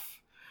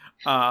rough.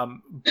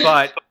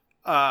 But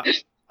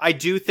I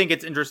do think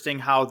it's interesting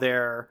how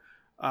they're...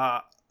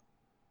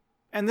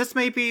 and this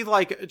may be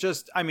like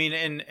just, I mean,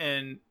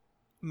 in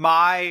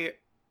my...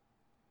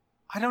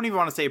 I don't even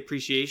want to say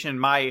appreciation.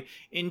 My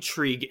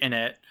intrigue in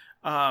it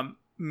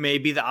may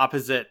be the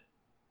opposite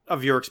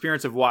of your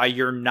experience of why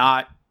you're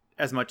not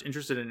as much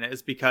interested in it,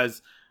 is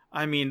because,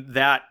 I mean,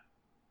 that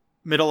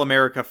middle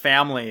America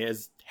family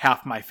is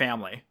half my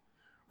family,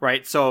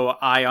 right? So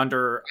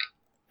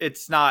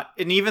it's not,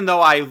 and even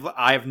though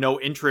I have no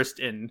interest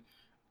in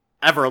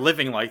ever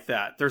living like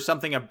that, there's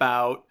something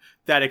about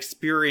that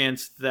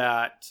experience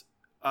that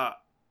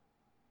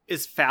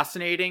is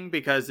fascinating,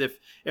 because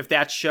if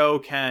that show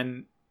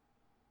can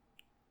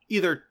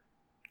either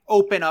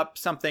open up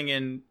something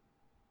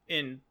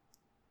in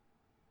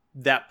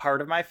that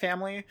part of my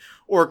family,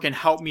 or can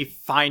help me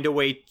find a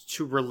way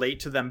to relate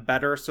to them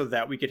better so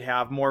that we could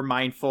have more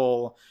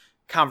mindful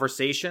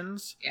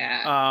conversations.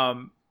 Yeah.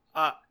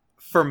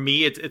 for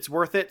me, it's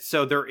worth it.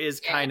 So there is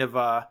kind of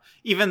a,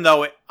 even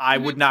though I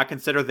would not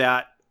consider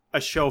that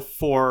a show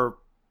for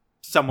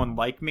someone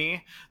like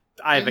me,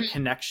 I have a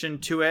connection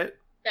to it.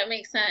 That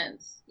makes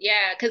sense.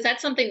 Yeah, because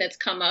that's something that's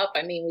come up.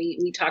 I mean,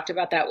 we talked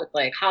about that with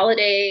like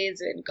holidays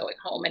and going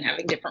home and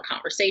having different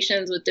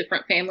conversations with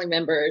different family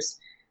members.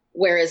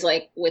 Whereas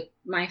like with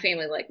my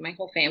family, like my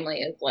whole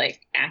family is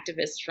like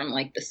activists from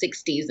like the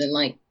 60s. And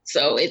like,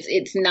 so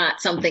it's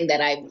not something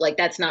that I like,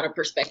 that's not a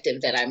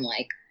perspective that I'm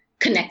like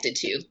connected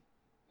to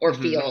or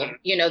feel,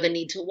 you know, the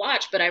need to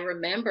watch. But I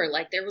remember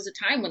like there was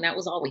a time when that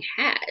was all we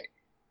had.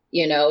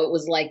 You know, it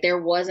was like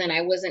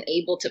I wasn't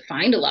able to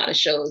find a lot of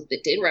shows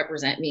that did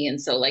represent me. And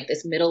so like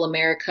this middle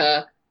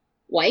America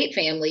white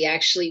family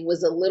actually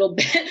was a little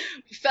bit,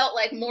 felt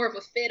like more of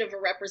a fit of a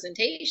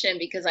representation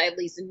because I at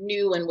least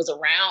knew and was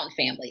around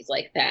families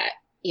like that,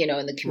 you know,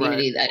 in the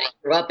community that I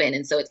grew up in.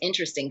 And so it's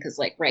interesting because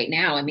like right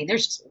now, I mean,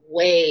 there's just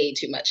way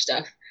too much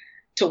stuff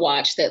to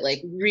watch that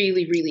like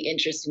really, really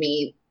interests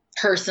me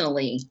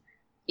personally,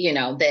 you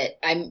know, that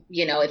I'm,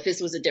 you know, if this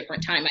was a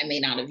different time, I may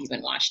not have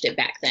even watched it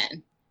back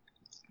then.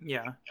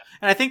 Yeah.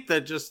 And I think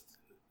that just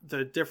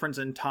the difference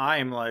in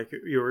time, like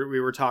we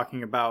were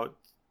talking about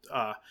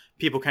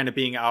people kind of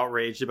being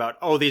outraged about,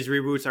 oh, these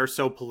reboots are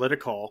so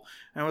political.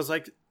 And I was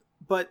like,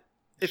 but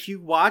if you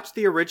watch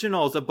the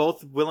originals of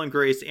both Will and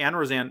Grace and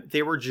Roseanne,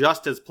 they were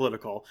just as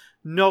political,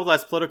 no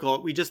less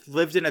political. We just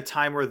lived in a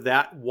time where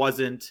that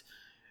wasn't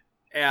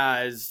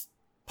as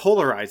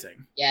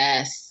polarizing.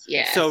 Yes.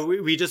 Yes. So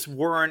we just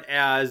weren't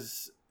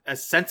as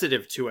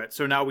sensitive to it.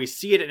 So now we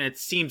see it and it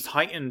seems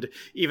heightened,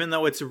 even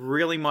though it's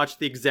really much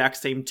the exact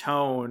same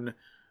tone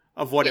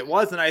of what it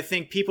was. And I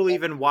think people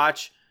even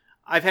watch,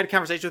 I've had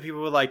conversations with people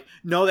who are like,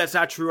 no, that's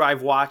not true.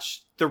 I've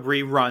watched the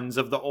reruns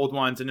of the old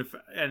ones and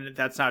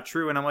that's not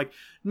true. And I'm like,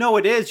 no,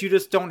 it is. You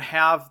just don't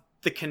have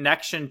the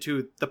connection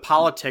to the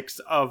politics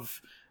of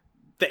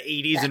the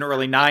 80s and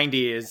early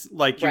 90s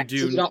like you do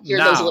now. So you don't hear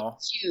those little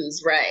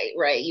cues.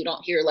 Right. You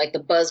don't hear like the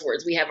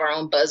buzzwords. We have our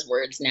own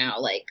buzzwords now,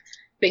 like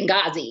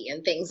Benghazi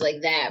and things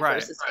like that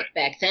versus like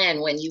back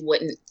then when you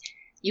wouldn't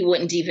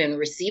even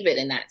receive it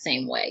in that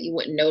same way. You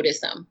wouldn't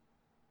notice them.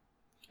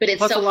 But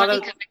it's so funny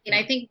because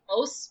I think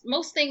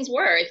most things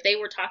were, if they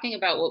were talking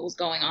about what was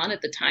going on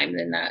at the time,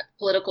 then that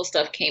political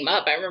stuff came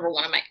up. I remember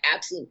one of my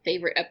absolute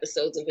favorite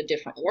episodes of A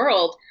Different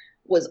World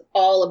was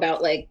all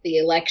about like the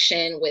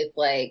election with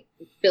like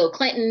Bill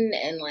Clinton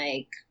and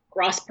like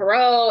Ross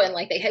Perot, and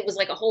like it was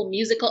like a whole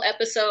musical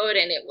episode,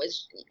 and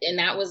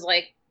that was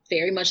like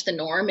very much the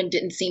norm and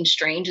didn't seem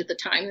strange at the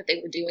time that they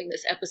were doing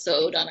this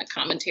episode on a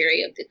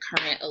commentary of the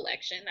current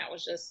election. That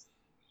was just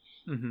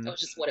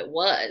what it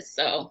was.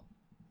 So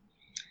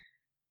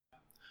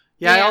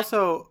yeah. I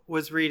also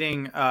was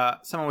reading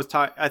someone was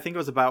talking, I think it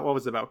was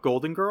about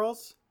Golden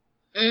Girls.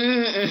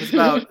 It was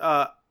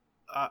about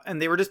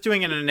and they were just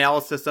doing an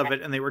analysis of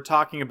it, and they were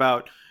talking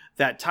about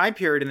that time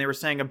period, and they were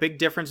saying a big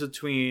difference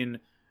between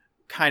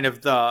kind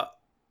of the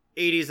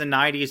 80s and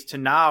 90s to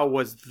now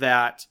was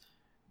that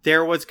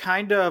there was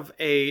kind of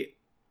a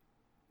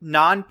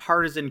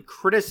nonpartisan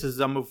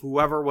criticism of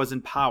whoever was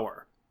in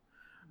power,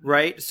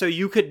 right? So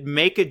you could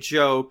make a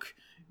joke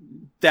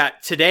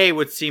that today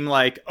would seem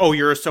like, oh,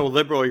 you're so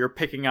liberal, you're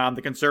picking on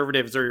the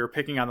conservatives or you're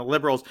picking on the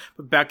liberals.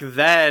 But back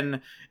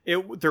then,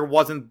 there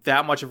wasn't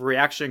that much of a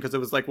reaction because it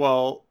was like,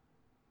 well,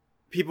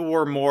 people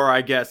were more,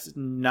 I guess,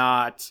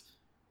 not...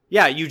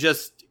 Yeah, you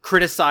just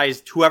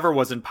criticized whoever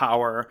was in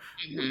power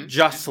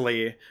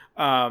justly.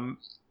 And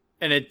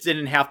it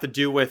didn't have to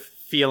do with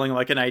feeling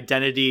like an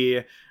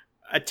identity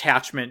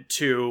attachment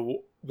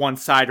to one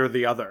side or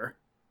the other.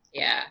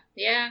 Yeah.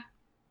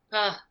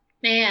 Oh,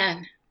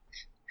 man.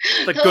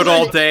 The good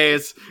old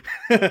days.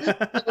 Trip.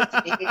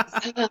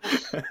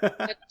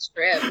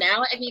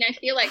 Now, I mean, I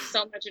feel like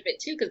so much of it,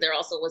 too, because there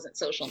also wasn't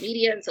social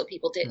media, and so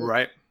people didn't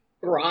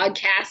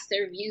broadcast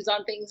their views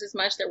on things as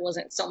much. There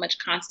wasn't so much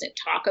constant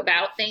talk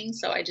about things,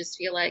 so I just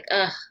feel like,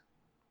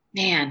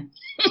 man.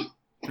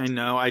 I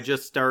know. I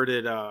just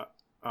started...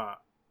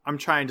 I'm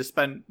trying to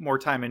spend more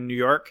time in New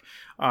York,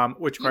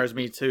 which requires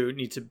me to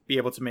need to be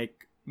able to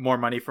make more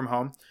money from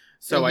home.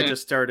 So I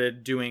just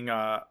started doing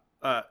a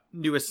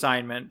new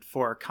assignment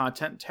for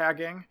content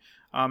tagging.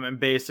 And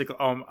basically,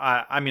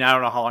 I mean, I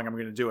don't know how long I'm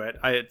going to do it.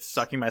 It's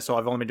sucking my soul.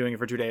 I've only been doing it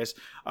for 2 days.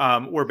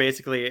 Where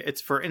basically it's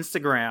for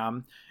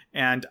Instagram,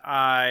 and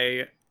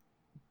I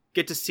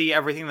get to see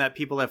everything that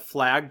people have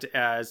flagged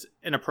as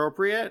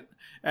inappropriate,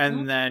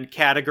 and then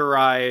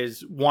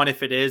categorize one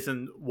if it is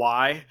and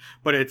why.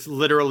 But it's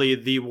literally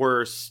the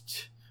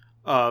worst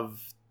of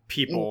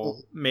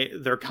people,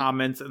 their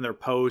comments and their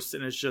posts,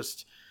 and it's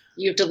just...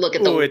 You have to look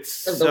at the it's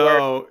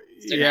so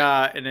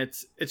and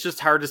it's just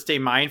hard to stay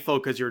mindful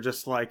because you're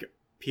just like,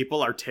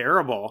 people are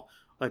terrible.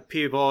 Like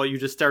you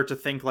just start to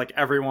think like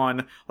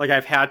everyone, like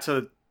I've had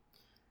to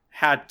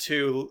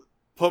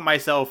put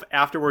myself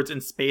afterwards in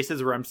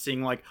spaces where I'm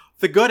seeing like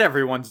the good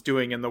everyone's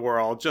doing in the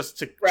world just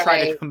to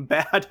try to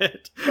combat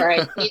it.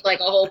 Right. Need like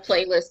a whole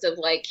playlist of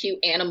like cute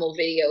animal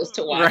videos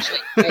to watch.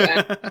 Right. Like,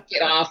 I gotta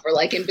get off or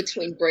like in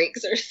between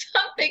breaks or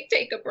something,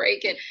 take a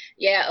break. And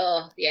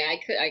I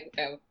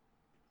could,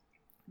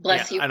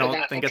 bless you. I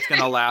don't think it's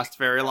going to last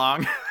very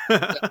long.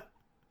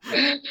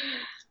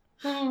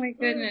 Oh my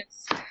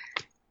goodness.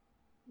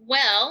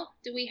 Well,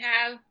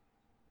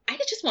 I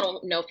just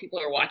want to know if people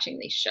are watching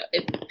these shows,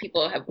 if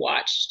people have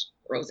watched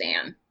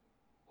Roseanne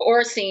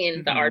or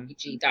seen the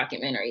RBG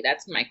documentary.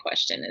 That's my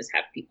question, is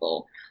have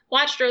people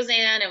watched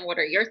Roseanne, and what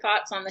are your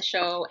thoughts on the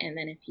show? And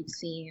then if you've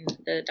seen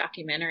the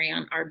documentary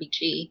on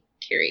RBG,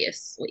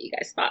 curious what you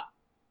guys thought.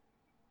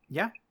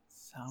 Yeah,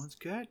 sounds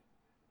good.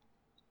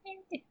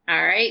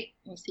 All right.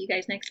 We'll see you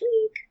guys next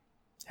week.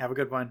 Have a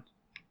good one.